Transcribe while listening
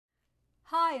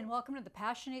Hi, and welcome to the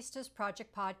Passionistas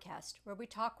Project podcast, where we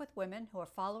talk with women who are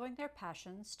following their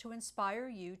passions to inspire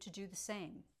you to do the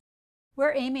same.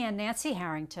 We're Amy and Nancy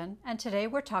Harrington, and today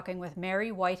we're talking with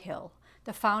Miry Whitehill,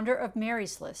 the founder of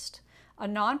Mary's List, a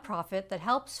nonprofit that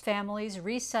helps families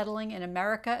resettling in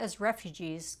America as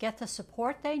refugees get the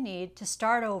support they need to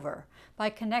start over by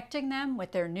connecting them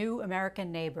with their new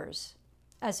American neighbors.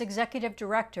 As executive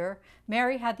director,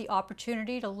 Miry had the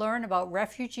opportunity to learn about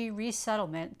refugee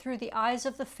resettlement through the eyes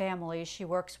of the families she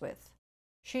works with.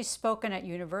 She's spoken at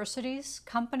universities,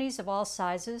 companies of all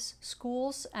sizes,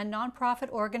 schools, and nonprofit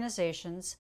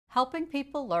organizations, helping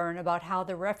people learn about how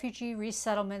the refugee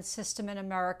resettlement system in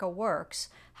America works,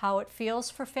 how it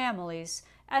feels for families,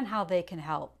 and how they can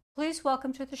help. Please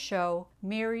welcome to the show,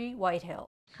 Miry Whitehill.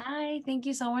 Hi, thank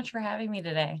you so much for having me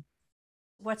today.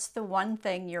 What's the one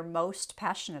thing you're most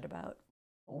passionate about?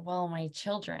 Well, my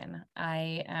children,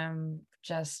 I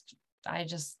just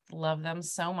love them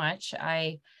so much.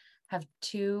 I have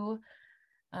two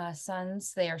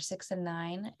sons, they are 6 and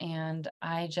 9, and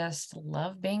I just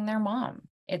love being their mom.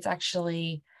 It's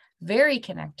actually very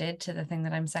connected to the thing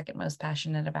that I'm second most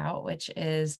passionate about, which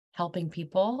is helping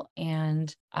people.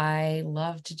 And I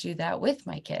love to do that with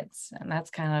my kids. And that's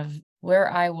kind of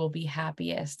where I will be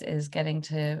happiest, is getting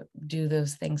to do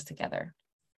those things together.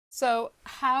 So,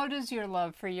 how does your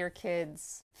love for your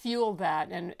kids fuel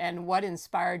that, and what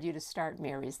inspired you to start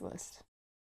Mary's List?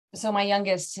 So my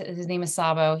youngest, his name is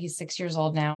Sabo. He's 6 years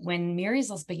old now. When Mary's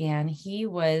List began, he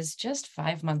was just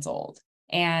 5 months old.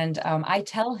 And I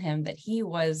tell him that he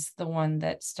was the one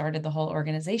that started the whole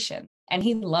organization. And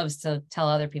he loves to tell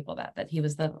other people that he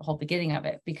was the whole beginning of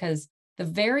it, because the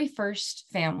very first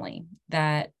family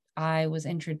that I was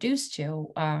introduced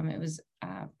to, it was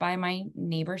by my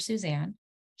neighbor, Suzanne.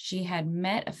 She had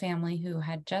met a family who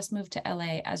had just moved to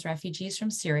LA as refugees from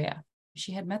Syria.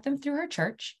 She had met them through her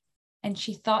church, and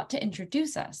she thought to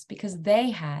introduce us because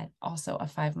they had also a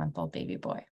 5-month-old baby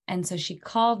boy. And so she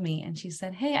called me and she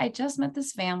said, "Hey, I just met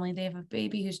this family. They have a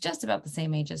baby who's just about the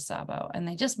same age as Sabo, and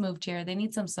they just moved here. They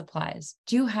need some supplies.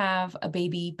 Do you have a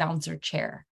baby bouncer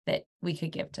chair that we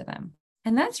could give to them?"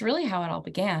 And that's really how it all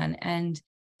began. And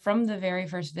from the very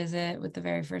first visit with the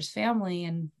very first family,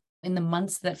 and in the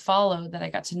months that followed, that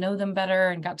I got to know them better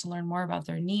and got to learn more about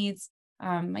their needs,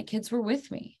 my kids were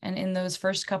with me. And in those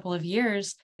first couple of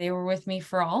years, they were with me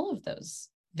for all of those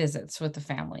visits with the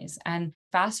families. And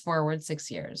fast forward 6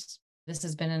 years, this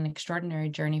has been an extraordinary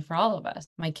journey for all of us.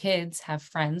 My kids have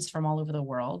friends from all over the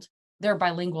world. They're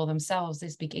bilingual themselves. They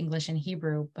speak English and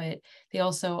Hebrew, but they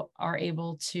also are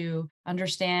able to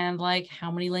understand like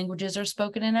how many languages are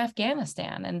spoken in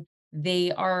Afghanistan. And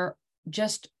they are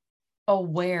just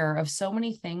aware of so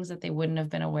many things that they wouldn't have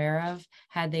been aware of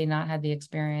had they not had the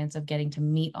experience of getting to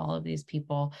meet all of these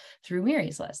people through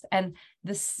Mary's List. And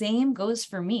the same goes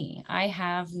for me. I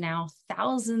have now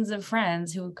thousands of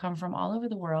friends who come from all over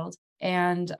the world.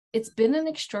 And it's been an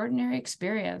extraordinary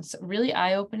experience, really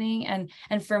eye-opening. And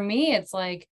for me, it's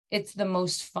like, it's the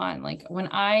most fun. Like when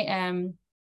I am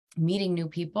meeting new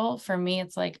people, for me,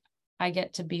 it's like I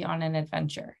get to be on an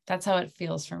adventure. That's how it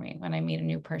feels for me when I meet a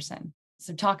new person.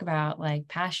 So talk about like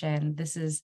passion. This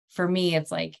is, for me,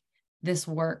 it's like this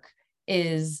work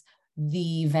is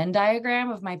the Venn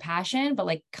diagram of my passion, but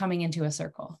like coming into a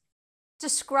circle.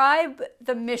 Describe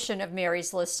the mission of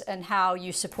Mary's List and how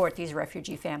you support these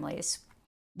refugee families.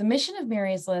 The mission of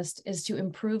Mary's List is to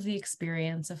improve the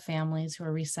experience of families who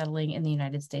are resettling in the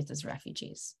United States as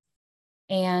refugees.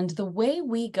 And the way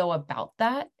we go about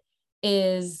that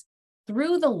is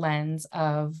through the lens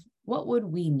of what would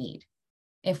we need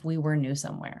if we were new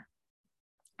somewhere.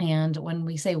 And when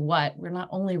we say what, we're not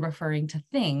only referring to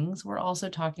things, we're also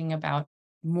talking about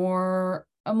more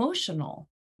emotional,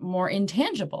 more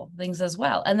intangible things as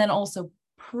well. And then also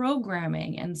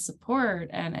programming and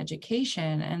support and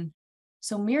education. And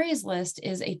so Mary's List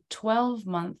is a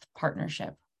 12-month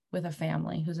partnership with a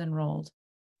family who's enrolled.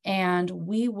 And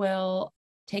we will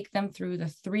take them through the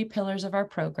 3 pillars of our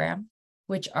program,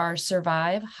 which are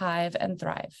survive, hive, and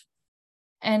thrive.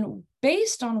 And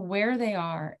based on where they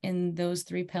are in those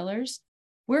 3 pillars,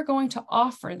 we're going to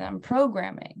offer them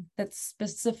programming that's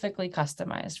specifically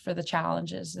customized for the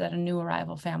challenges that a new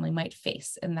arrival family might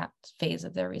face in that phase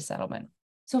of their resettlement.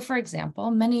 So, for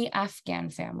example, many Afghan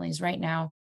families right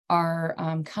now are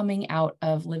coming out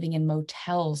of living in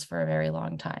motels for a very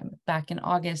long time. Back in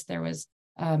August, there was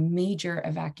a major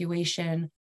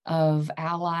evacuation of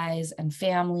allies and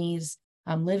families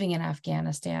living in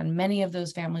Afghanistan. Many of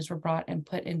those families were brought and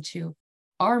put into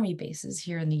army bases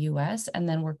here in the US, and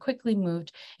then were quickly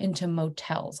moved into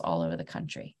motels all over the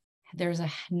country. There's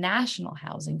a national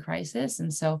housing crisis.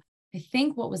 And so I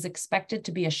think what was expected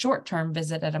to be a short-term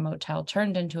visit at a motel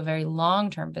turned into a very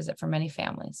long-term visit for many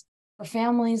families. For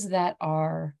families that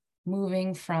are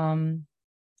moving from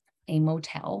a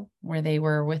motel where they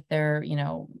were with their,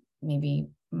 maybe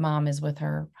mom is with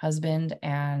her husband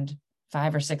and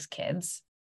 5 or 6 kids.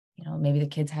 Maybe the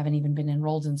kids haven't even been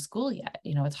enrolled in school yet.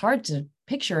 It's hard to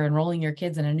picture enrolling your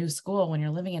kids in a new school when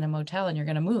you're living in a motel and you're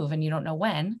going to move and you don't know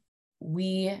when.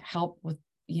 We help with,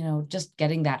 just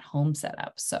getting that home set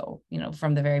up. So,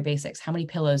 from the very basics, how many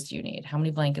pillows do you need? How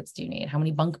many blankets do you need? How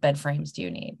many bunk bed frames do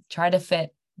you need? Try to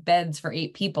fit beds for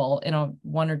 8 people in a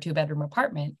 1 or 2 bedroom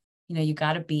apartment. You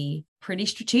got to be pretty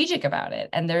strategic about it.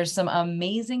 And there's some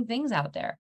amazing things out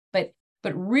there, but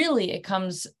really it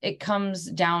comes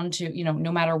down to,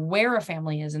 no matter where a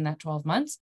family is in that 12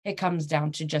 months, it comes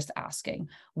down to just asking,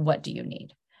 what do you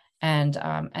need? And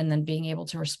then being able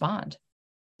to respond.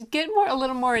 Get a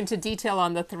little more into detail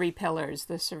on the 3 pillars,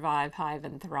 the survive, hive,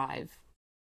 and thrive.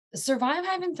 Survive,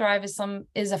 hive, and thrive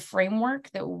is a framework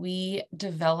that we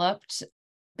developed,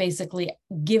 basically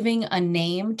giving a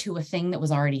name to a thing that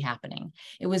was already happening.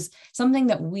 It was something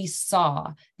that we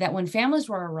saw that when families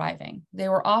were arriving, they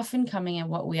were often coming in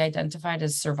what we identified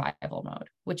as survival mode,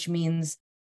 which means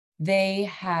they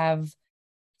have,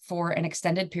 for an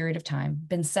extended period of time,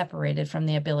 been separated from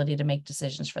the ability to make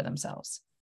decisions for themselves.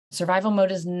 Survival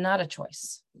mode is not a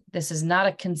choice. This is not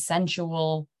a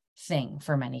consensual thing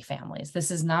for many families.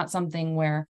 This is not something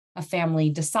where a family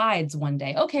decides one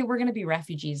day, okay, we're going to be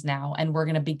refugees now, and we're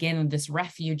going to begin this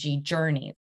refugee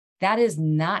journey. That is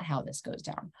not how this goes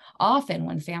down. Often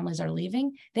when families are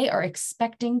leaving, they are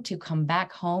expecting to come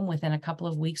back home within a couple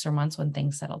of weeks or months when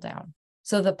things settle down.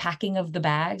 So the packing of the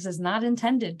bags is not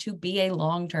intended to be a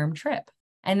long-term trip.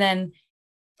 And then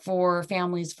for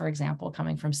families, for example,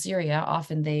 coming from Syria,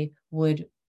 often they would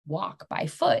walk by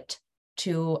foot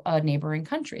to a neighboring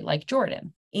country like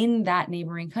Jordan. In that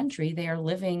neighboring country, they are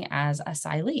living as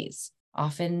asylees,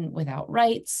 often without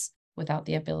rights, without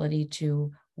the ability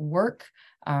to work,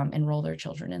 enroll their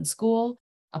children in school.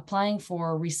 Applying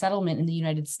for resettlement in the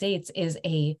United States is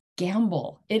a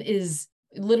gamble. It is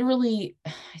literally,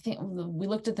 I think we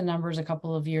looked at the numbers a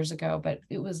couple of years ago, but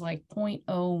it was like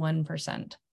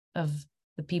 0.01% of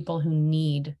the people who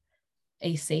need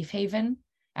a safe haven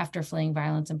after fleeing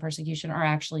violence and persecution are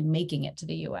actually making it to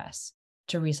the US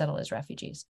to resettle as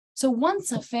refugees. So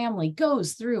once a family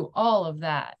goes through all of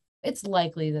that, it's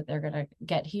likely that they're going to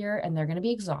get here and they're going to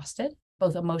be exhausted,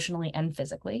 both emotionally and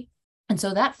physically. And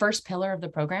so that first pillar of the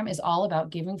program is all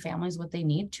about giving families what they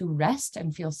need to rest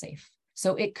and feel safe.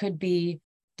 So it could be,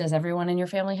 does everyone in your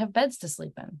family have beds to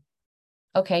sleep in?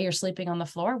 Okay, you're sleeping on the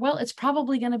floor. Well, it's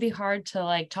probably going to be hard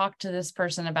to talk to this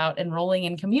person about enrolling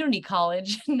in community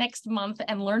college next month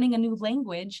and learning a new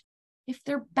language if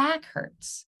their back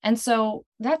hurts. And so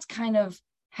that's kind of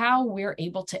how we're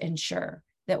able to ensure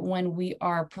that when we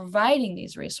are providing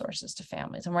these resources to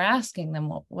families and we're asking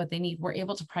them what they need, we're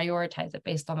able to prioritize it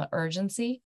based on the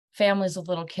urgency. Families with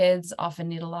little kids often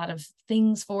need a lot of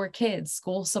things for kids,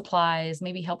 school supplies,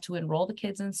 maybe help to enroll the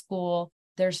kids in school.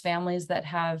 There's families that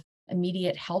have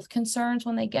immediate health concerns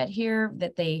when they get here,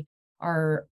 that they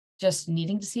are just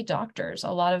needing to see doctors.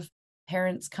 A lot of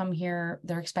parents come here,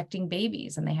 they're expecting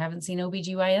babies and they haven't seen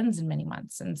OBGYNs in many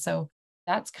months. And so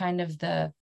that's kind of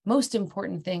the most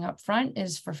important thing up front,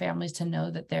 is for families to know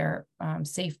that their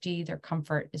safety, their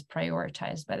comfort is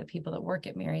prioritized by the people that work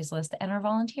at Miry's List and our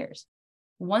volunteers.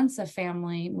 Once a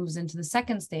family moves into the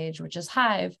second stage, which is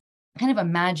Hive, kind of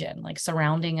imagine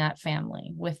surrounding that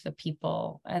family with the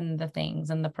people and the things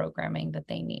and the programming that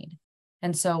they need.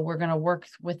 And so we're going to work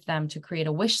with them to create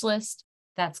a wish list.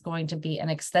 That's going to be an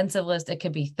extensive list. It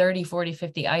could be 30, 40,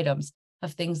 50 items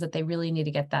of things that they really need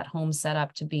to get that home set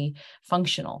up to be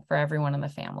functional for everyone in the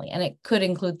family. And it could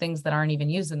include things that aren't even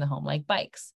used in the home, like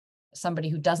bikes. Somebody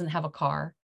who doesn't have a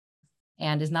car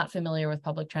and is not familiar with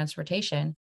public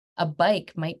transportation, a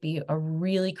bike might be a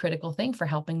really critical thing for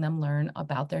helping them learn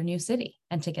about their new city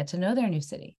and to get to know their new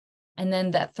city. And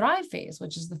then that Thrive phase,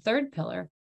 which is the third pillar,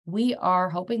 we are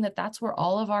hoping that that's where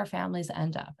all of our families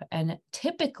end up. And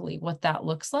typically what that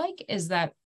looks like is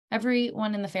that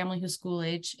everyone in the family who's school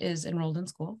age is enrolled in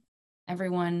school.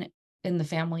 Everyone in the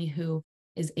family who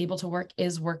is able to work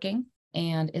is working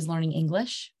and is learning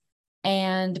English.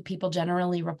 And people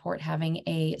generally report having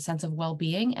a sense of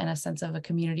well-being and a sense of a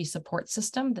community support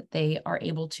system that they are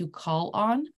able to call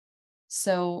on.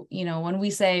 So, when we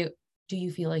say, do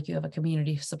you feel like you have a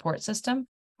community support system?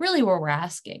 Really what we're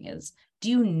asking is,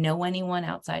 do you know anyone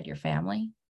outside your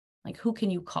family? Who can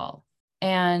you call?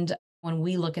 And when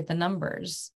we look at the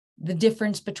numbers, the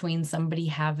difference between somebody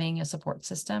having a support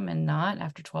system and not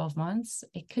after 12 months,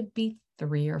 it could be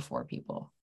 3 or 4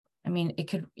 people. I mean, it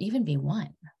could even be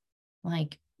one.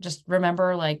 Like, just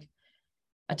remember like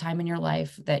a time in your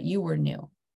life that you were new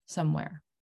somewhere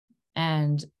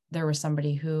and there was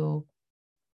somebody who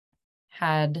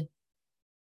had,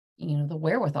 the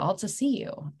wherewithal to see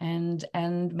you and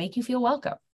make you feel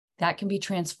welcome. That can be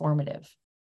transformative.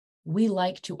 We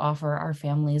like to offer our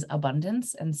families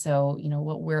abundance. And so,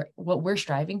 what we're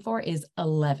striving for is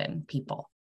 11 people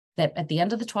that at the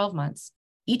end of the 12 months,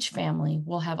 each family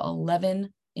will have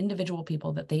 11 individual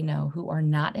people that they know who are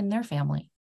not in their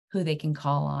family, who they can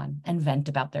call on and vent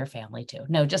about their family to.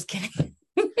 No, just kidding.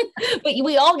 But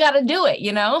we all got to do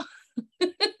it.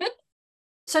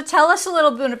 So tell us a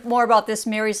little bit more about this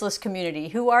Mary's List community.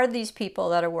 Who are these people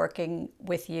that are working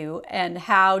with you, and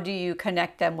how do you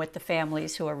connect them with the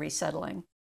families who are resettling?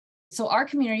 So our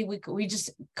community, we just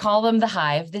call them the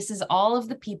Hive. This is all of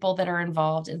the people that are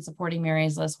involved in supporting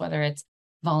Mary's List, whether it's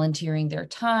volunteering their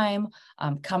time,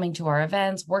 coming to our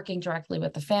events, working directly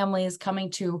with the families,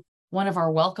 coming to one of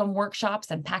our welcome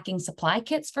workshops and packing supply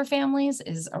kits for families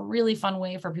is a really fun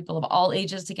way for people of all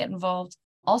ages to get involved.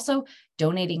 Also,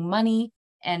 donating money.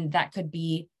 And that could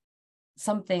be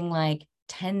something like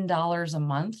 $10 a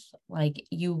month. Like,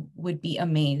 you would be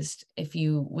amazed if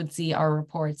you would see our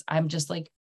reports. I'm just like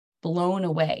blown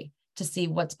away to see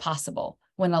what's possible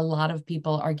when a lot of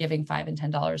people are giving $5 and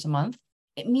 $10 a month.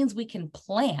 It means we can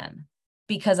plan,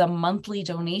 because a monthly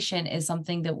donation is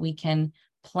something that we can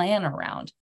plan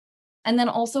around. And then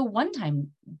also one-time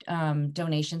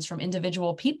donations from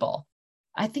individual people.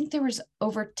 I think there was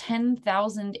over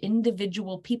 10,000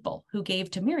 individual people who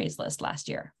gave to Miry's List last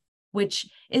year, which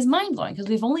is mind-blowing because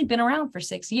we've only been around for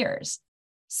 6 years.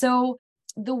 So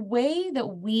the way that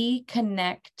we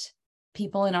connect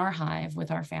people in our Hive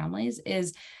with our families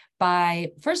is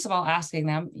by, first of all, asking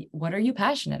them, what are you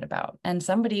passionate about? And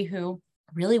somebody who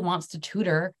really wants to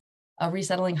tutor a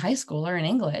resettling high schooler in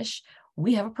English,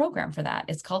 we have a program for that.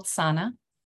 It's called Sana.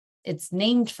 It's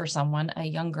named for someone, a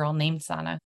young girl named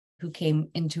Sana, who came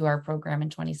into our program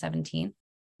in 2017.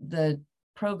 The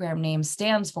program name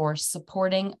stands for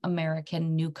Supporting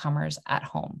American Newcomers at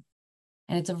Home,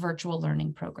 and it's a virtual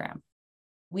learning program.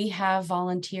 We have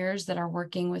volunteers that are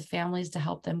working with families to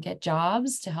help them get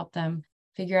jobs, to help them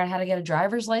figure out how to get a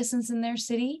driver's license in their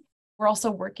city. We're also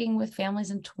working with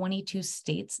families in 22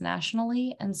 states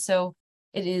nationally, and so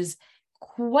it is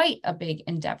quite a big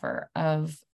endeavor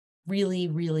of really,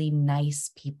 really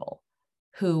nice people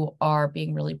who are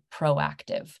being really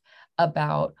proactive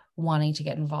about wanting to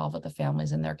get involved with the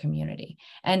families in their community.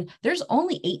 And there's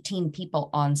only 18 people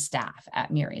on staff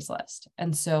at Mary's List.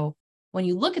 And so when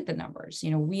you look at the numbers,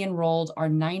 we enrolled our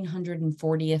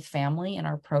 940th family in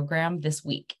our program this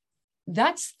week.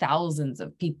 That's thousands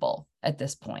of people at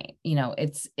this point.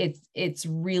 It's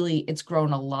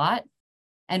grown a lot.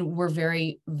 And we're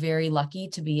very, very lucky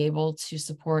to be able to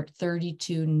support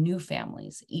 32 new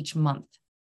families each month.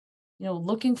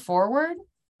 Looking forward,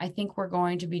 I think we're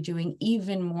going to be doing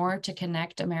even more to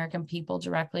connect American people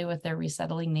directly with their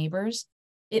resettling neighbors.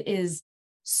 It is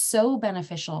so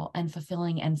beneficial and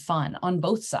fulfilling and fun on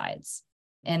both sides.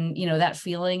 And, that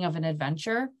feeling of an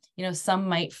adventure, some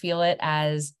might feel it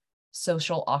as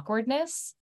social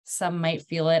awkwardness. Some might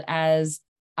feel it as,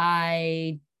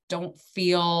 I don't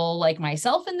feel like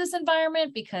myself in this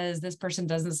environment because this person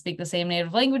doesn't speak the same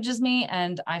native language as me.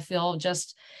 And I feel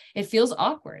it feels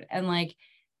awkward. And like,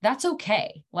 that's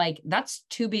okay. Like, that's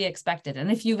to be expected.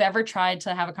 And if you've ever tried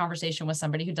to have a conversation with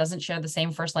somebody who doesn't share the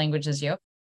same first language as you,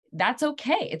 that's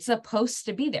okay. It's supposed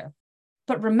to be there.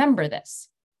 But remember this,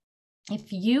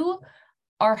 if you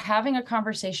are having a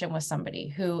conversation with somebody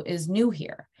who is new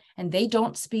here and they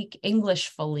don't speak English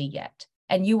fully yet,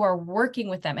 and you are working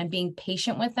with them and being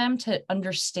patient with them to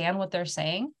understand what they're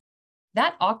saying,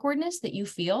 that awkwardness that you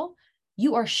feel,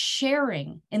 you are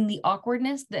sharing in the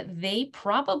awkwardness that they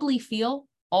probably feel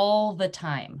all the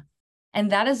time. And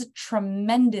that is a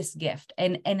tremendous gift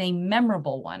and a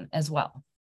memorable one as well.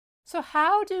 So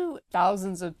how do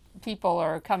thousands of people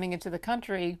are coming into the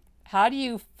country? How do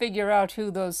you figure out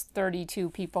who those 32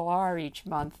 people are each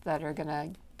month that are going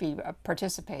to be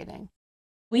participating?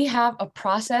 We have a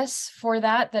process for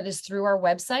that is through our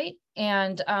website.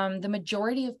 And the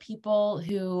majority of people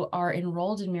who are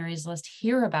enrolled in Mary's List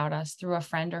hear about us through a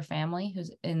friend or family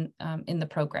who's in the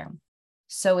program.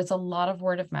 So it's a lot of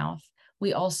word of mouth.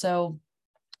 We also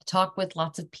talk with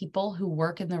lots of people who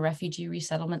work in the refugee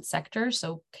resettlement sector.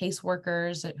 So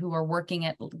caseworkers who are working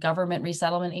at government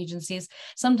resettlement agencies,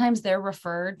 sometimes they're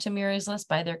referred to Mary's List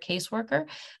by their caseworker,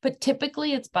 but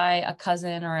typically it's by a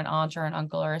cousin or an aunt or an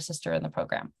uncle or a sister in the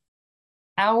program.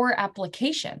 Our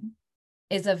application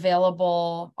is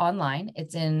available online.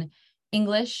 It's in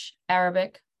English,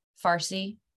 Arabic,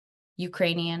 Farsi,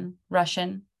 Ukrainian,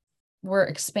 Russian. We're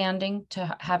expanding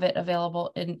to have it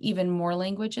available in even more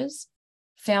languages.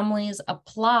 Families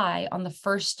apply on the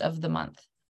first of the month.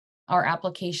 Our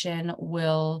application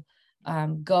will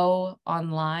go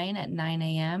online at 9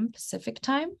 a.m. Pacific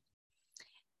time,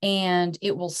 and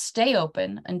it will stay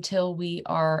open until we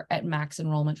are at max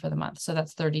enrollment for the month. So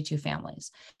that's 32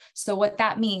 families. So what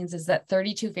that means is that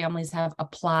 32 families have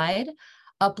applied,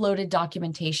 uploaded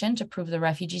documentation to prove the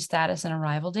refugee status and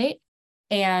arrival date,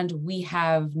 and we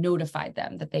have notified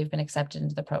them that they've been accepted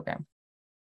into the program.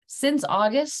 Since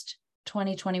August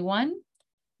 2021,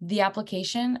 the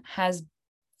application has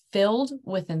filled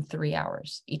within 3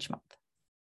 hours each month.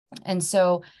 And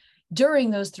so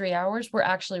during those 3 hours, we're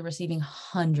actually receiving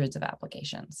hundreds of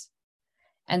applications.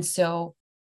 And so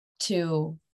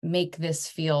to make this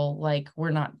feel like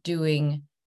we're not doing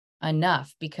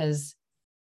enough, because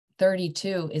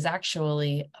 32 is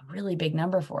actually a really big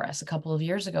number for us. A couple of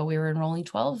years ago, we were enrolling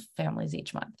 12 families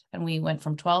each month, and we went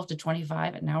from 12 to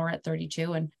 25, and now we're at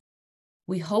 32. And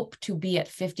we hope to be at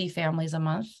 50 families a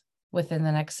month within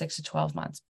the next 6 to 12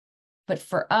 months. But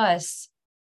for us,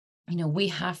 we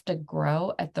have to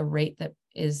grow at the rate that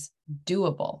is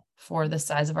doable for the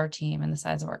size of our team and the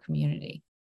size of our community.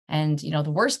 And,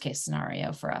 the worst case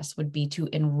scenario for us would be to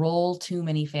enroll too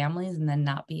many families and then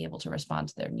not be able to respond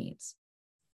to their needs.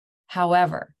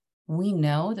 However, we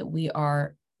know that we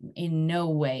are in no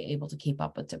way able to keep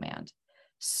up with demand.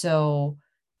 So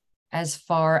as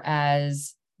far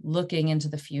as looking into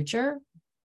the future,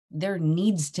 there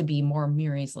needs to be more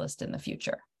Miry's List in the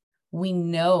future. We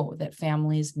know that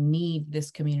families need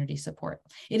this community support.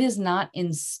 It is not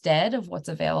instead of what's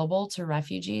available to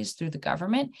refugees through the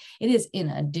government. It is in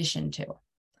addition to.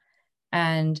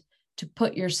 And to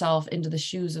put yourself into the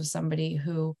shoes of somebody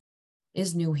who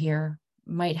is new here,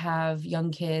 might have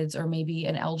young kids or maybe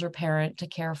an elder parent to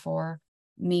care for.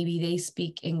 Maybe they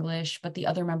speak English, but the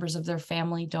other members of their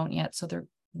family don't yet. So they're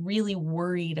really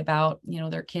worried about,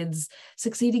 their kids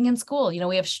succeeding in school.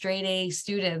 We have straight A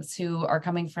students who are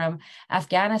coming from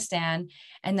Afghanistan,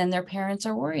 and then their parents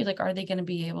are worried, like, are they going to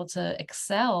be able to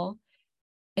excel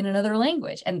in another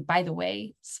language? And by the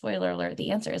way, spoiler alert,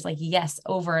 the answer is yes,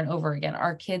 over and over again.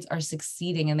 Our kids are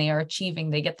succeeding and they are achieving.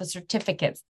 They get the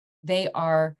certificates. They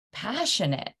are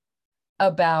passionate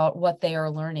about what they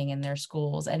are learning in their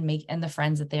schools and the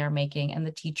friends that they are making and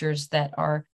the teachers that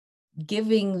are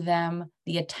giving them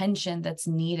the attention that's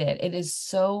needed. It is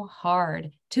so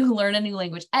hard to learn a new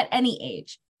language at any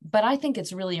age. But I think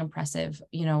it's really impressive,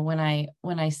 when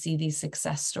I see these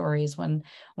success stories, when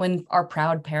our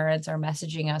proud parents are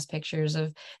messaging us pictures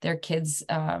of their kids'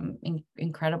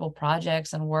 incredible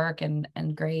projects and work and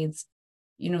grades.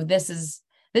 This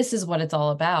is what it's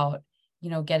all about,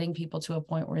 getting people to a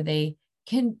point where they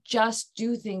can just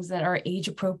do things that are age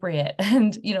appropriate.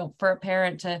 And, for a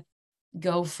parent to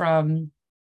go from,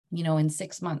 in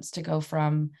 6 months to go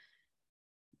from,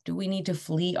 do we need to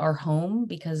flee our home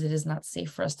because it is not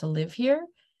safe for us to live here,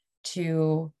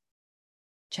 to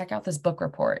check out this book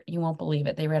report. You won't believe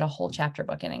it. They read a whole chapter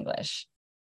book in English.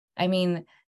 I mean,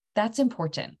 that's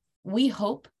important. We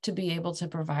hope to be able to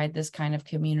provide this kind of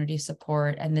community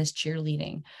support and this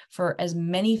cheerleading for as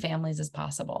many families as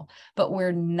possible, but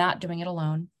we're not doing it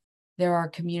alone. There are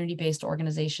community-based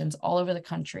organizations all over the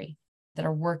country that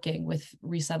are working with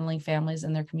resettling families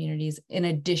in their communities, in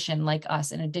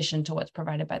addition to what's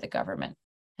provided by the government.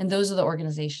 And those are the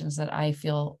organizations that I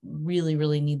feel really,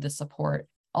 really need the support.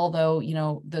 Although,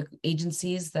 the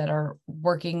agencies that are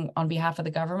working on behalf of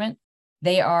the government,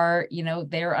 they're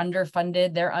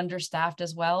underfunded, they're understaffed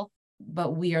as well,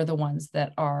 but we are the ones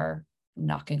that are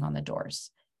knocking on the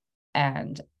doors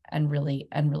and really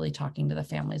talking to the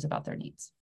families about their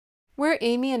needs. We're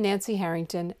Amy and Nancy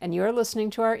Harrington, and you're listening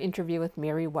to our interview with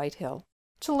Miry Whitehill.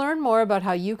 To learn more about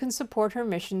how you can support her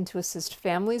mission to assist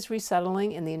families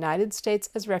resettling in the United States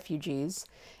as refugees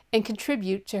and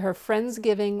contribute to her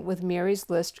Friendsgiving with Miry's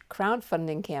List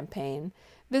crowdfunding campaign,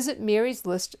 visit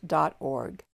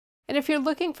miryslist.org. And if you're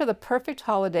looking for the perfect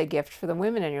holiday gift for the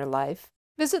women in your life,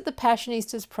 visit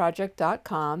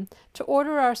thepassionistasproject.com to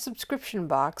order our subscription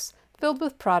box filled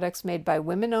with products made by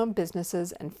women-owned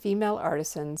businesses and female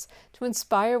artisans to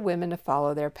inspire women to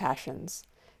follow their passions.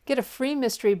 Get a free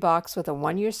mystery box with a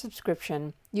 1-year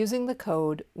subscription using the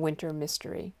code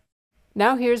WINTERMYSTERY.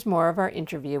 Now here's more of our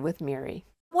interview with Miry.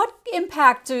 What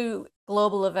impact do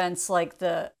global events like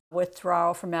the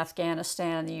withdrawal from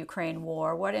Afghanistan and the Ukraine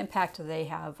war, what impact do they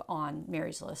have on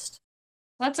Miry's List?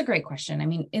 That's a great question. I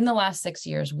mean, in the last 6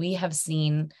 years, we have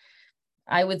seen,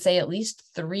 I would say, at least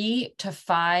 3 to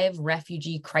 5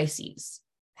 refugee crises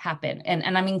happen.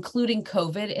 And I'm including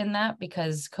COVID in that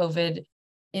because COVID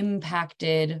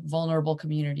impacted vulnerable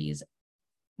communities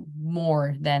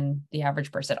more than the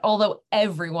average person, although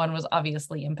everyone was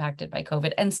obviously impacted by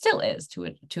COVID and still is to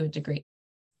a degree.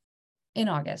 In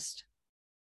August,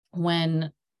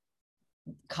 when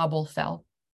Kabul fell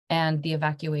and the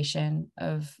evacuation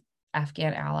of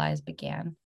Afghan allies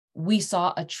began, we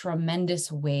saw a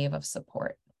tremendous wave of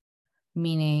support,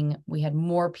 meaning we had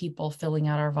more people filling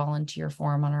out our volunteer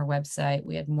form on our website.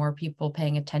 We had more people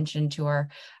paying attention to our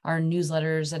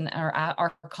newsletters and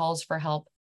our calls for help.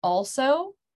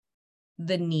 Also,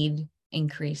 the need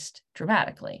increased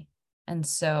dramatically. And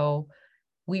so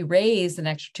we raised an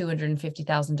extra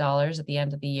 $250,000 at the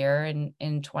end of the year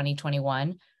in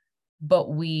 2021, but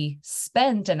we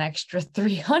spent an extra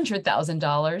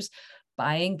 $300,000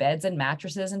 buying beds and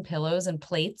mattresses and pillows and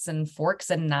plates and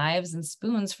forks and knives and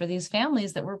spoons for these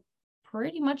families that were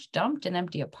pretty much dumped in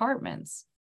empty apartments.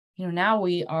 Now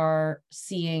we are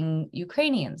seeing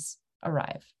Ukrainians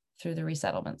arrive through the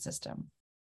resettlement system.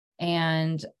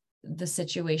 And the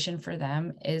situation for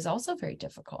them is also very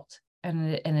difficult.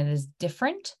 And it is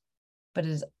different, but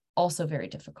it is also very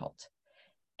difficult.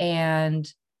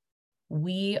 And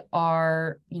we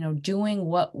are, doing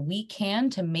what we can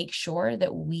to make sure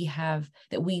that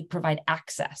we provide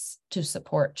access to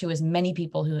support to as many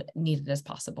people who need it as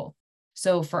possible.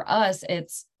 So for us,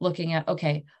 it's looking at,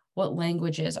 okay, what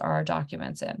languages are our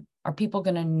documents in? Are people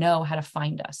going to know how to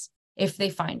find us? If they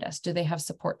find us, do they have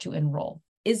support to enroll?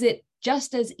 Is it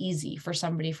just as easy for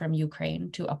somebody from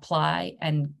Ukraine to apply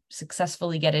and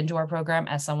successfully get into our program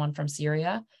as someone from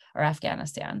Syria or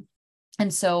Afghanistan?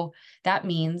 And so that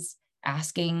means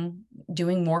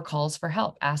doing more calls for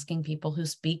help, asking people who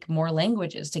speak more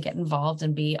languages to get involved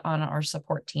and be on our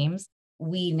support teams.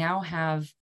 We now have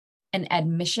an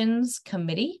admissions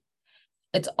committee.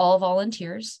 It's all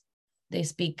volunteers. They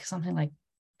speak something like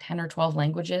 10 or 12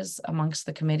 languages amongst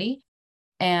the committee.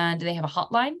 And they have a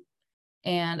hotline,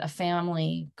 and a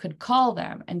family could call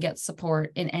them and get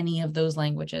support in any of those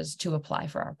languages to apply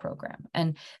for our program.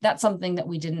 And that's something that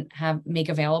we didn't make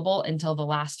available until the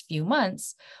last few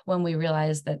months, when we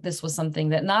realized that this was something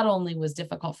that not only was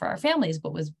difficult for our families,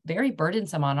 but was very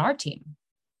burdensome on our team.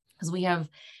 Because we have,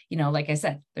 like I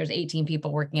said, there's 18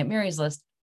 people working at Miry's List.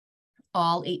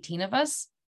 All 18 of us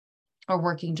are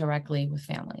working directly with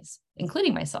families,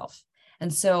 including myself.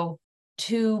 And so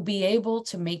to be able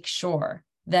to make sure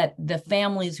that the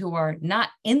families who are not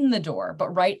in the door,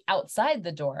 but right outside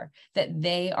the door, that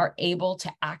they are able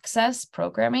to access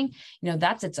programming,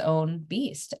 that's its own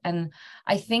beast. And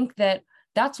I think that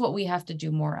that's what we have to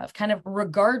do more of, kind of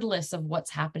regardless of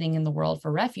what's happening in the world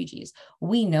for refugees.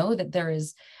 We know that there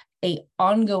is an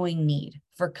ongoing need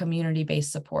for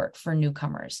community-based support for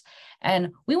newcomers.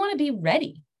 And we want to be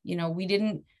ready. We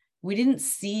didn't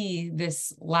see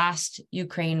this last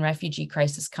Ukraine refugee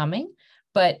crisis coming,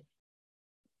 but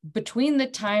between the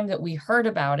time that we heard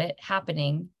about it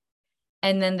happening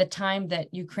and then the time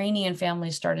that Ukrainian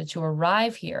families started to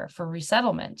arrive here for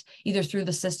resettlement, either through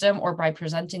the system or by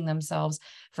presenting themselves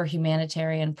for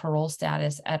humanitarian parole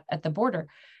status at the border,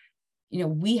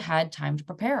 we had time to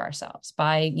prepare ourselves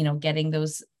by, getting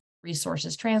those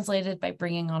resources translated, by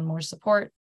bringing on more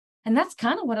support. And that's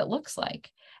kind of what it looks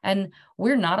like. And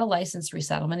we're not a licensed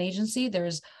resettlement agency.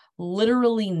 There's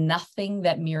literally nothing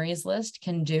that Miry's List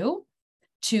can do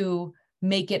to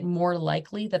make it more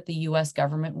likely that the US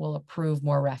government will approve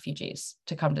more refugees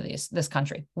to come to this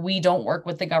country. We don't work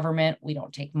with the government. We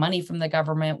don't take money from the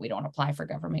government. We don't apply for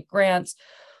government grants.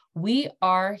 We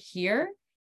are here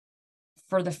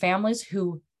for the families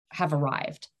who have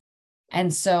arrived.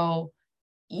 And so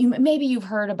maybe you've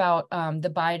heard about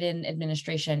the Biden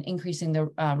administration increasing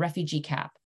the refugee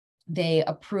cap. They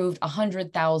approved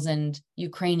 100,000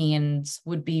 Ukrainians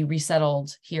would be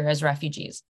resettled here as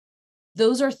refugees.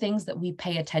 Those are things that we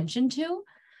pay attention to,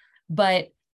 but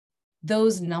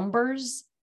those numbers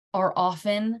are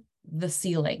often the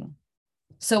ceiling.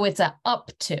 So it's a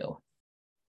up to.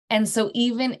 And so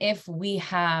even if we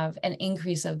have an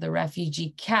increase of the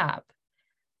refugee cap,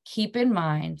 keep in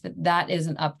mind that that is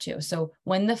an up to. So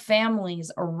when the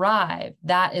families arrive,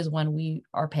 that is when we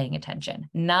are paying attention,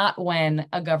 not when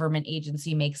a government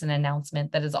agency makes an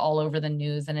announcement that is all over the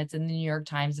news and it's in the New York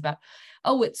Times about,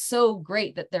 oh, it's so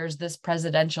great that there's this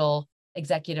presidential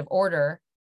executive order,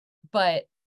 but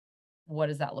what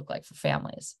does that look like for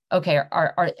families? Okay,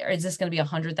 is this going to be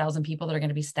 100,000 people that are going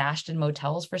to be stashed in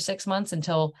motels for 6 months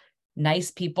until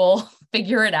nice people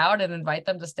figure it out and invite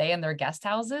them to stay in their guest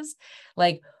houses?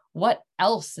 Like, what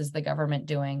else is the government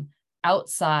doing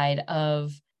outside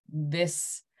of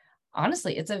this?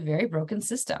 Honestly, it's a very broken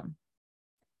system.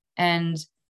 And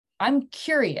I'm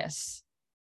curious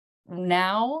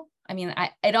now, I mean,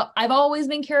 I've always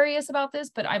been curious about this,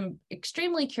 but I'm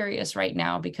extremely curious right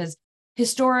now because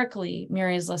historically,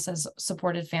 Miry's List has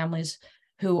supported families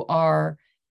who are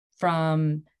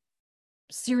from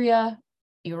Syria,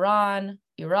 Iran,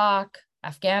 Iraq,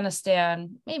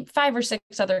 Afghanistan, maybe 5 or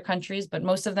 6 other countries, but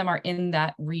most of them are in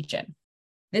that region.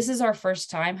 This is our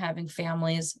first time having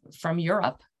families from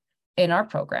Europe in our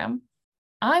program.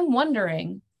 I'm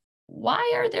wondering,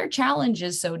 why are their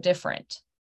challenges so different?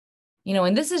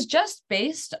 And this is just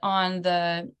based on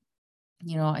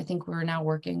I think we're now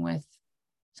working with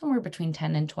somewhere between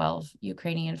 10 and 12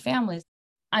 Ukrainian families.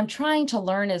 I'm trying to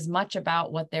learn as much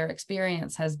about what their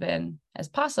experience has been as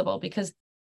possible, because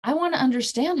I want to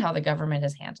understand how the government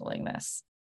is handling this.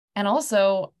 And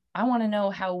also, I want to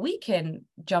know how we can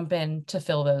jump in to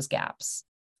fill those gaps.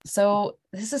 So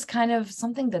this is kind of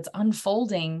something that's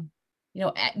unfolding,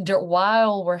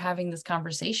 while we're having this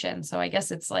conversation. So I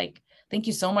guess it's like, thank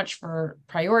you so much for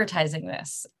prioritizing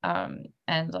this, and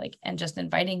just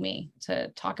inviting me to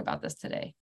talk about this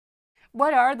today.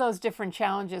 What are those different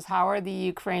challenges? How are the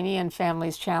Ukrainian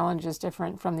families' challenges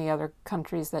different from the other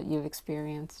countries that you've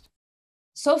experienced?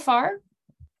 So far,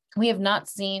 we have not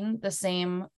seen the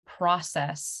same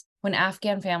process when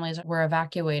Afghan families were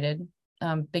evacuated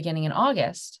beginning in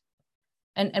August.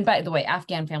 And by the way,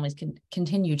 Afghan families can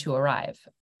continue to arrive.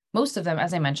 Most of them,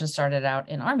 as I mentioned, started out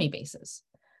in army bases.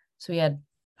 So we had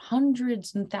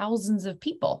hundreds and thousands of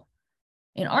people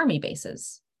in army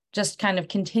bases, just kind of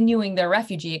continuing their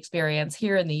refugee experience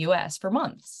here in the US for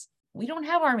months. We don't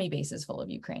have army bases full of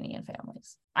Ukrainian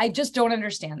families. I just don't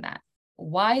understand that.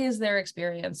 Why is their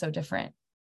experience so different?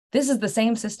 This is the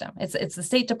same system. It's the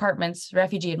State Department's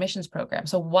refugee admissions program.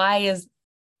 So what is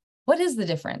the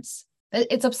difference?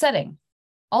 It's upsetting.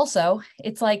 Also,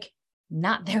 it's like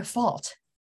not their fault.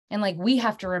 And like, we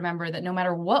have to remember that no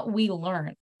matter what we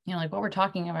learn, like what we're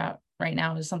talking about right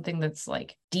now is something that's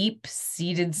like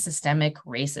deep-seated systemic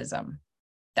racism.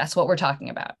 That's what we're talking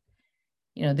about.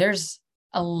 There's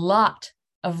a lot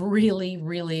of really,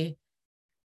 really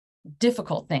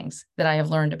difficult things that I have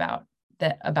learned about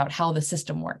how the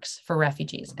system works for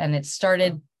refugees. And it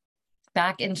started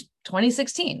back in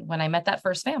 2016 when I met that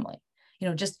first family,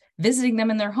 just visiting them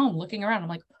in their home, looking around. I'm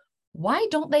like, why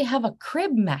don't they have a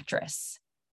crib mattress?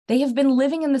 They have been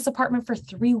living in this apartment for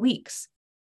 3 weeks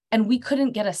and we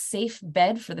couldn't get a safe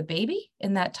bed for the baby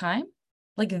in that time.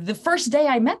 Like the first day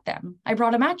I met them, I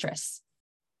brought a mattress.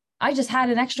 I just had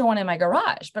an extra one in my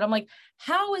garage, but I'm like,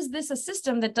 how is this a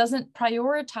system that doesn't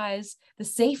prioritize the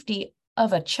safety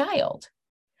of a child?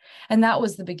 And that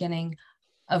was the beginning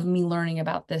of me learning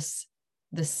about this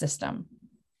system.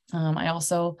 I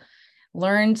also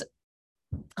learned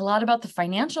a lot about the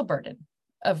financial burden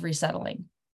of resettling,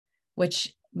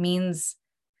 which means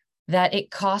that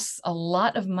it costs a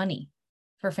lot of money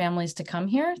for families to come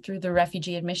here through the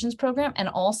refugee admissions program. And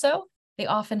also, they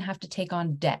often have to take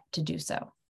on debt to do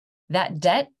so. That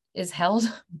debt is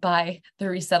held by the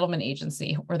resettlement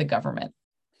agency or the government.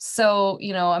 So,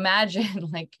 imagine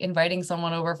like inviting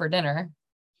someone over for dinner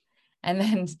and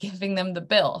then giving them the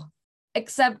bill,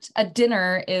 except a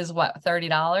dinner is what,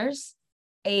 $30?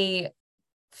 A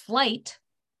flight,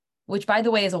 which by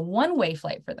the way is a one-way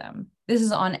flight for them, this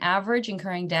is on average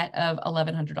incurring debt of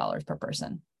 $1,100 per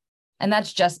person. And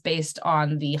that's just based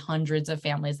on the hundreds of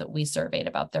families that we surveyed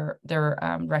about their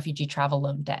refugee travel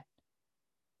loan debt.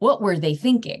 What were they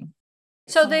thinking?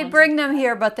 So they bring them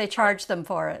here, but they charge them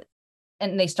for it.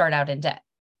 And they start out in debt.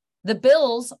 The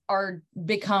bills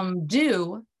become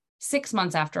due 6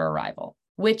 months after arrival,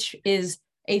 which is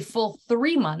a full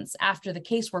 3 months after the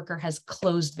caseworker has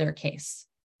closed their case.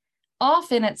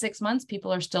 Often at 6 months,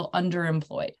 people are still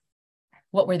underemployed.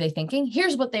 What were they thinking?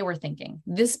 Here's what they were thinking.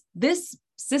 This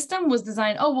system was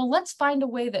designed, let's find a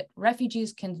way that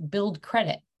refugees can build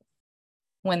credit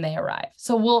when they arrive.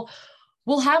 So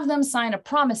we'll have them sign a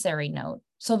promissory note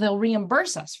so they'll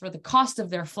reimburse us for the cost of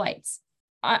their flights.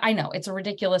 I know it's a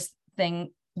ridiculous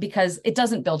thing because it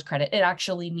doesn't build credit. It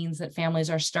actually means that families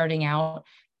are starting out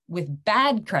with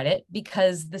bad credit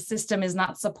because the system is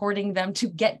not supporting them to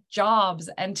get jobs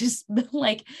and to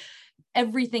like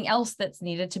everything else that's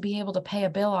needed to be able to pay a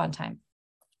bill on time.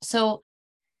 So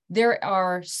there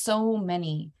are so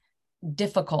many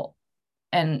difficult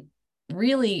and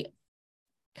really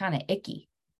kind of icky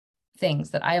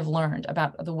things that I have learned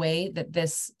about the way that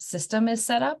this system is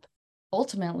set up.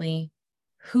 Ultimately,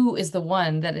 who is the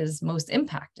one that is most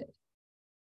impacted?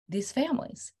 These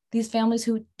families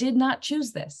who did not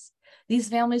choose this, these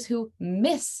families who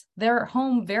miss their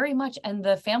home very much and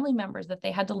the family members that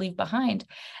they had to leave behind.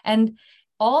 And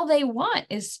all they want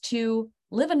is to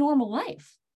live a normal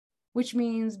life, which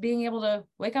means being able to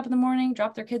wake up in the morning,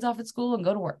 drop their kids off at school and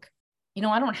go to work.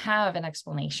 I don't have an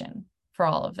explanation for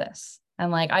all of this.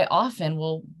 And like, I often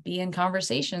will be in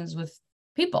conversations with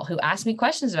people who ask me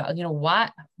questions about, why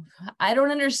I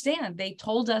don't understand. They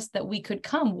told us that we could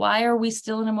come. Why are we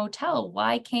still in a motel?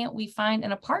 Why can't we find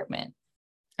an apartment?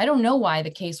 I don't know why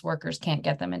the caseworkers can't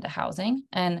get them into housing.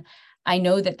 And I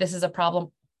know that this is a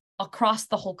problem across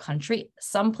the whole country.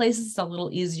 Some places it's a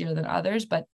little easier than others,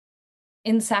 but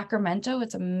in Sacramento,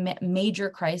 it's a major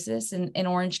crisis. In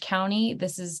Orange County,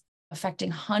 this is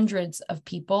affecting hundreds of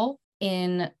people.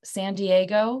 In San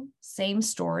Diego, same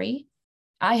story.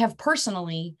 I have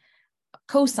personally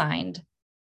co-signed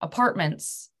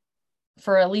apartments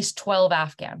for at least 12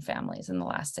 Afghan families in the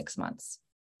last 6 months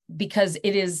because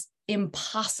it is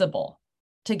impossible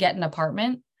to get an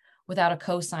apartment without a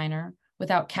co-signer,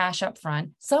 without cash up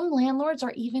front. Some landlords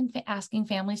are even asking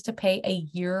families to pay a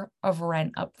year of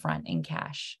rent up front in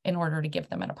cash in order to give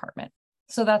them an apartment.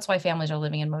 So that's why families are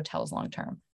living in motels long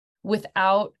term.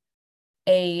 Without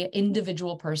a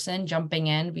individual person jumping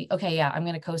in, okay, yeah, I'm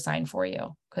going to co-sign for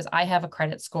you because I have a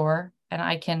credit score and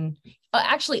I can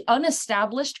actually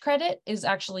unestablished credit is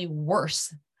actually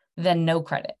worse than no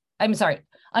credit. I'm sorry.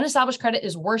 Unestablished credit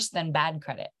is worse than bad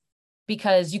credit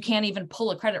because you can't even pull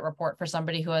a credit report for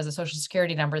somebody who has a social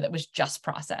security number that was just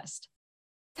processed.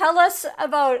 Tell us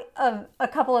about a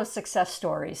couple of success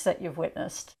stories that you've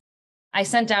witnessed. I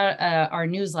sent out our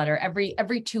newsletter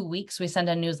every 2 weeks. We send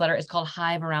a newsletter. It's called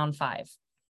Hive Around 5.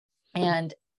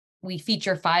 And we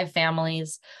feature 5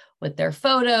 families with their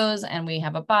photos, and we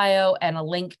have a bio and a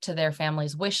link to their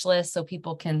family's wish list so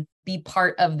people can be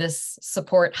part of this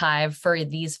support hive for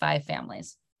these 5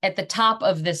 families. At the top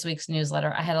of this week's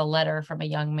newsletter, I had a letter from a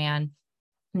young man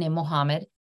named Mohammed.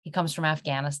 He comes from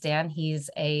Afghanistan. He's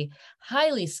a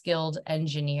highly skilled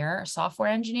engineer, software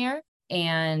engineer,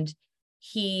 and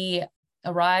he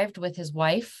arrived with his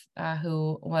wife,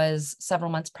 who was several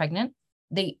months pregnant.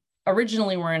 They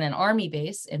originally were in an army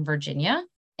base in Virginia,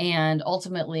 and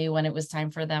ultimately, when it was time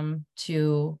for them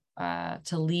to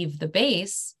leave the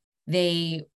base,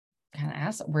 they kind of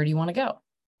asked, "Where do you want to go?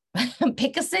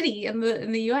 Pick a city in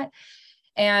the U.S."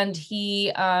 And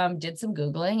he did some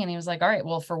Googling, and he was like, "All right,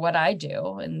 well, for what I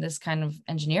do and this kind of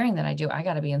engineering that I do, I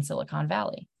got to be in Silicon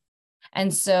Valley."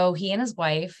 And so he and his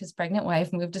wife, his pregnant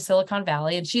wife, moved to Silicon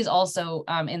Valley, and she's also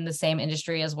in the same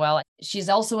industry as well. She's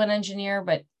also an engineer,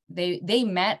 but they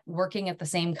met working at the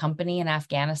same company in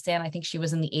Afghanistan. I think she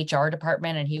was in the HR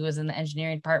department and he was in the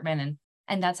engineering department,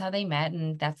 and that's how they met,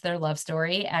 and that's their love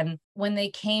story. And when they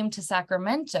came to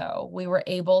Sacramento, we were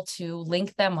able to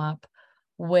link them up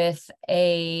with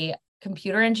a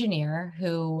computer engineer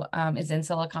who is in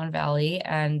Silicon Valley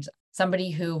and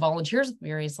somebody who volunteers with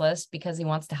Miry's List because he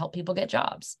wants to help people get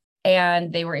jobs.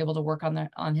 And they were able to work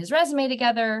on his resume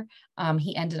together.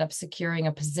 He ended up securing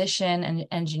a position, an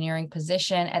engineering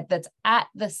position that's at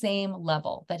the same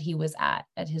level that he was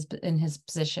in his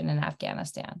position in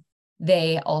Afghanistan.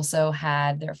 They also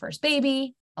had their first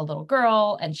baby, a little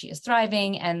girl, and she is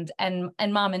thriving. And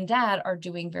mom and dad are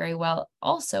doing very well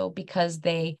also because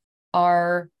they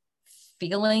are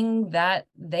feeling that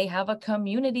they have a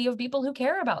community of people who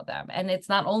care about them. And it's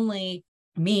not only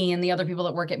me and the other people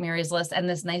that work at Miry's List and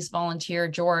this nice volunteer,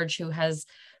 George, who has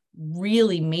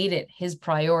really made it his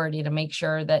priority to make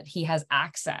sure that he has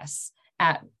access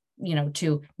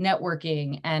to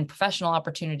networking and professional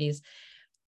opportunities.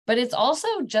 But it's also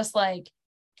just like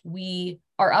we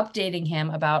are updating him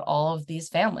about all of these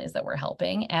families that we're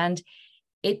helping. And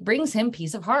it brings him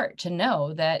peace of heart to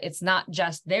know that it's not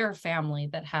just their family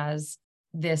that has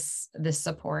this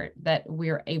support, that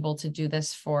we're able to do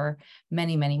this for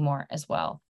many, many more as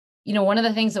well. One of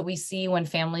the things that we see when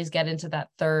families get into that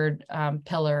third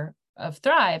pillar of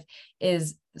Thrive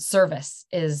is service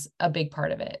is a big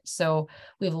part of it. So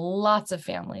we have lots of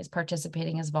families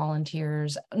participating as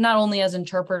volunteers, not only as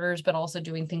interpreters, but also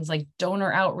doing things like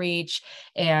donor outreach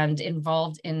and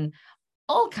involved in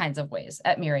all kinds of ways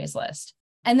at Miry's List.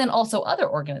 And then also other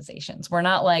organizations. We're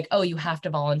not like, oh, you have to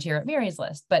volunteer at Miry's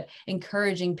List, but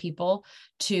encouraging people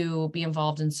to be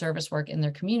involved in service work in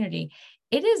their community.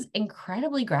 It is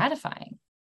incredibly gratifying.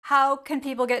 How can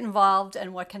people get involved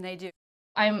and what can they do?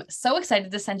 I'm so excited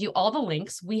to send you all the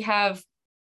links. We have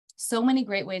so many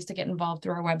great ways to get involved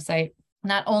through our website,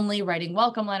 not only writing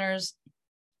welcome letters,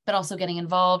 but also getting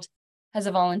involved as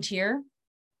a volunteer,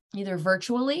 either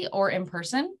virtually or in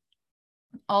person.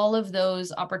 All of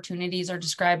those opportunities are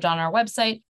described on our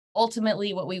website.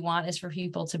 Ultimately, what we want is for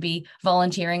people to be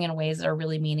volunteering in ways that are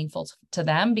really meaningful to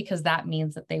them, because that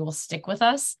means that they will stick with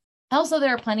us. Also,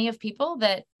 there are plenty of people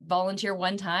that volunteer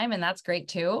one time, and that's great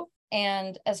too.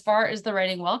 And as far as the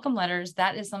writing welcome letters,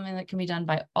 that is something that can be done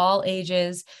by all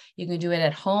ages. You can do it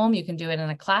at home. You can do it in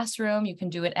a classroom. You can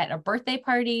do it at a birthday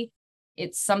party.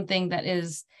 It's something that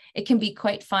it can be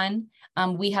quite fun.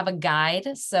 We have a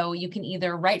guide, so you can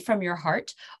either write from your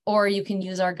heart or you can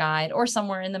use our guide or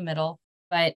somewhere in the middle,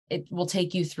 but it will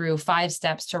take you through 5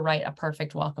 steps to write a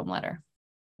perfect welcome letter.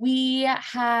 We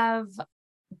have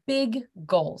big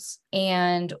goals,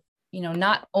 and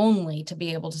not only to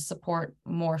be able to support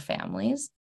more families,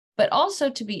 but also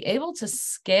to be able to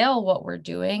scale what we're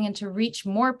doing and to reach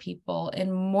more people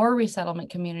in more resettlement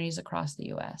communities across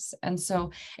the US. And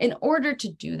so in order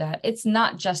to do that, it's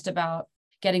not just about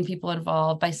getting people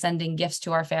involved by sending gifts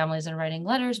to our families and writing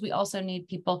letters. We also need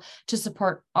people to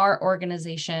support our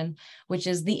organization, which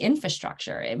is the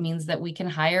infrastructure. It means that we can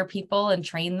hire people and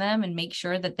train them and make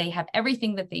sure that they have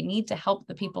everything that they need to help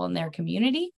the people in their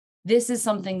community. This is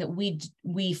something that we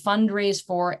fundraise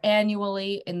for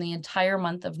annually in the entire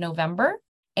month of November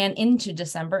and into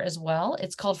December as well.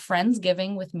 It's called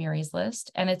Friendsgiving with Miry's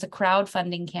List, and it's a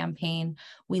crowdfunding campaign.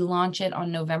 We launch it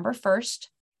on November 1st,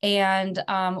 and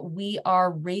we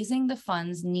are raising the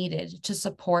funds needed to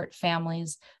support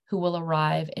families who will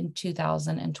arrive in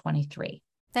 2023.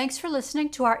 Thanks for listening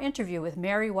to our interview with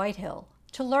Miry Whitehill.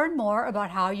 To learn more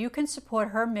about how you can support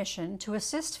her mission to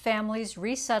assist families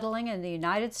resettling in the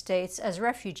United States as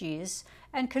refugees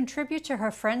and contribute to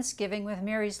her Friendsgiving with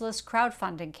Miry's List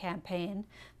crowdfunding campaign,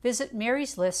 visit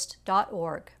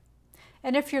Miry'sList.org.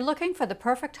 And if you're looking for the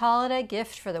perfect holiday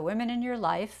gift for the women in your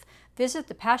life, visit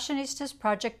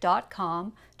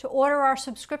thepassionistasproject.com to order our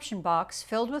subscription box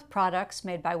filled with products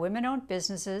made by women-owned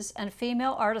businesses and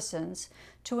female artisans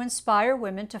to inspire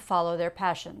women to follow their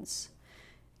passions.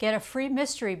 Get a free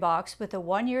mystery box with a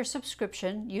 1-year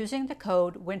subscription using the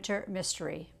code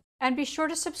WINTERMYSTERY. And be sure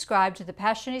to subscribe to the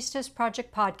Passionistas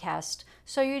Project podcast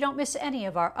so you don't miss any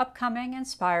of our upcoming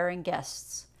inspiring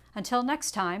guests. Until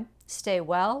next time, stay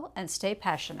well and stay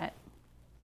passionate.